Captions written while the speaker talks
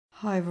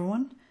Hi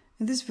everyone,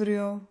 in this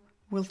video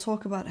we'll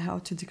talk about how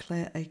to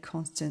declare a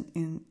constant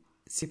in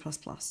C++.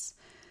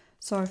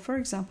 So for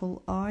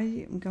example,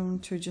 I am going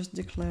to just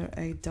declare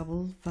a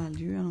double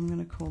value and I'm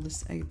going to call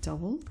this a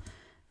double,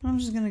 and I'm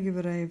just going to give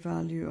it a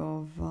value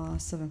of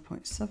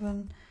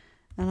 7.7,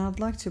 and I'd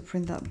like to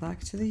print that back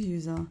to the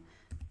user,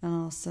 and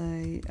I'll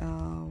say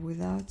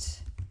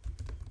without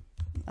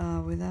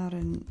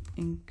an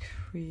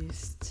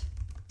increased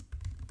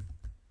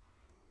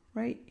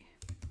rate.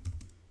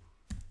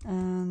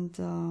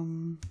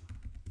 And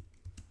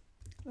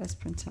let's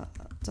print out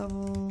that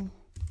double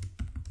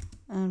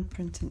and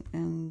print an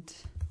end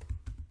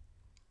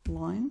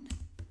line,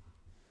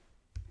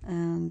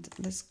 and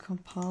let's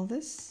compile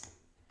this.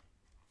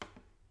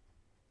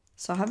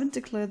 So I haven't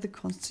declared the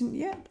constant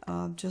yet,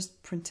 I'm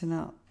just printing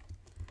out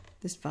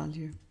this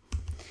value.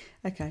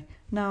 Okay,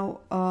 now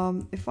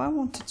if I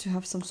wanted to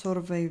have some sort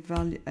of a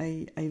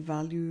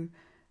value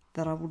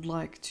that I would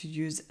like to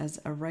use as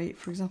a rate,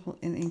 for example,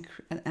 an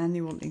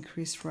annual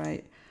increase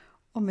rate,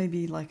 or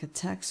maybe like a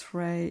tax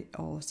rate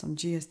or some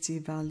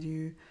GST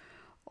value,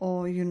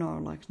 or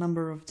like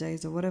number of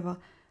days or whatever,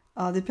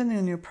 depending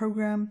on your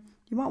program,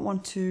 you might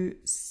want to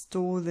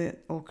store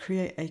that or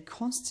create a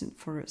constant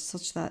for it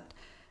such that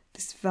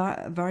this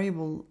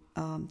variable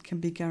can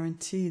be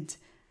guaranteed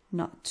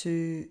not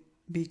to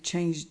be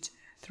changed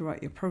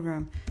throughout your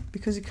program,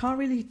 because you can't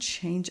really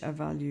change a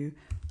value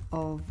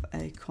of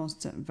a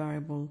constant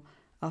variable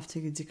after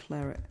you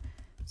declare it.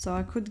 So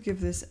I could give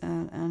this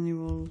an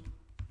annual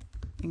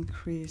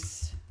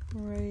increase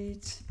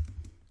rate.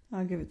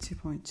 I'll give it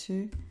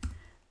 2.2.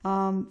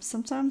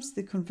 Sometimes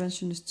the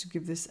convention is to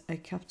give this a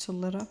capital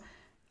letter,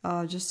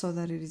 just so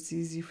that it is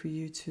easy for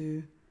you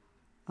to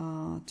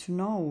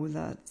know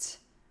that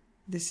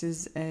this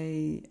is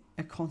a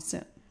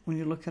constant when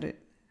you look at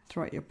it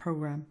throughout your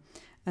program,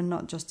 and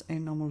not just a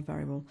normal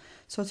variable.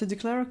 So to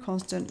declare a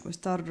constant, we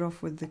started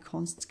off with the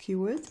const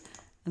keyword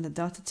and the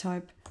data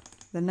type,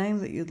 the name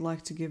that you'd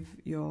like to give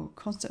your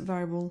constant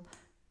variable,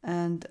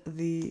 and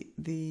the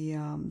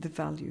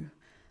value.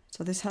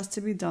 So this has to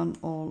be done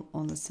all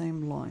on the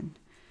same line.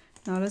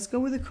 Now let's go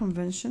with the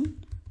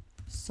convention.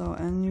 So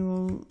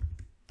annual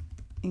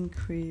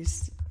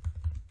increase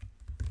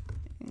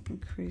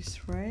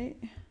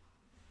rate,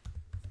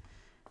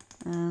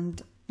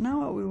 and now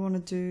what we want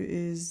to do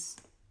is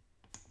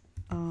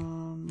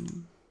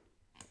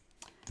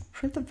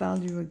print the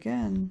value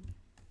again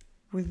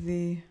with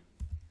an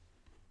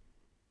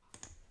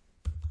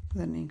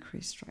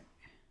increased rate.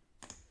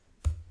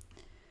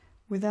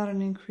 Without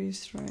an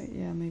increased rate,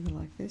 yeah, maybe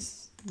like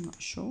this, I'm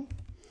not sure.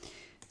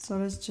 So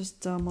let's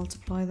just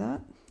multiply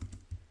that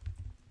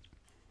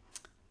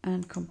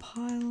and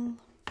compile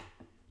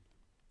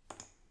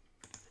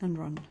and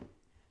run.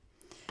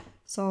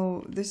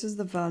 So this is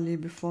the value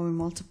before we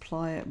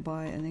multiply it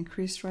by an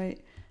increased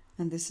rate,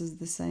 and this is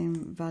the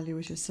same value,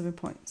 which is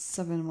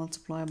 7.7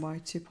 multiplied by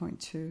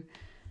 2.2,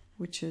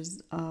 which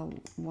is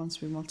once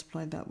we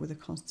multiply that with a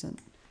constant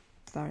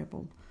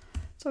variable.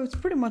 So it's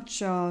pretty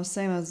much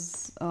same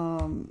as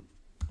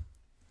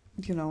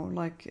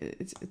like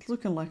it's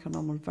looking like a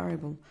normal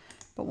variable.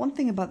 But one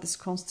thing about this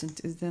constant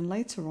is then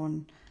later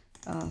on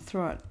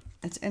throughout,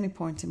 at any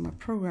point in my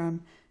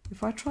program,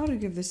 if I try to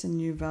give this a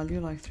new value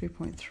like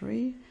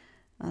 3.3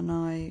 and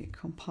I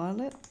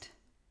compile it,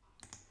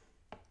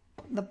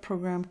 the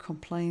program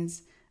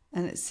complains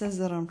and it says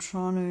that I'm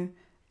trying to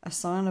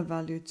assign a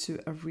value to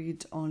a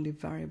read-only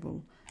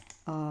variable,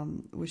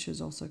 which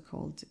is also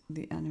called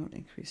the annual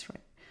increase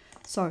rate.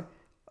 So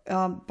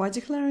by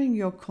declaring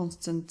your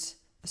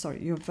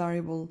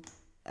variable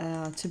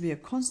to be a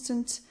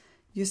constant,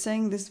 you're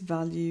saying this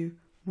value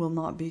will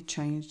not be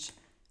changed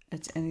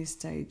at any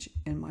stage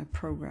in my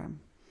program.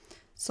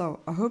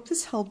 So I hope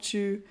this helped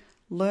you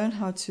learn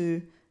how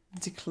to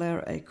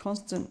declare a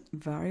constant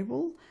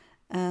variable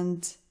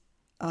and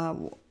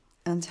how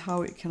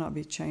it cannot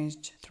be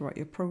changed throughout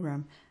your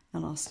program.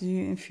 And I'll see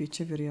you in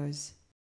future videos.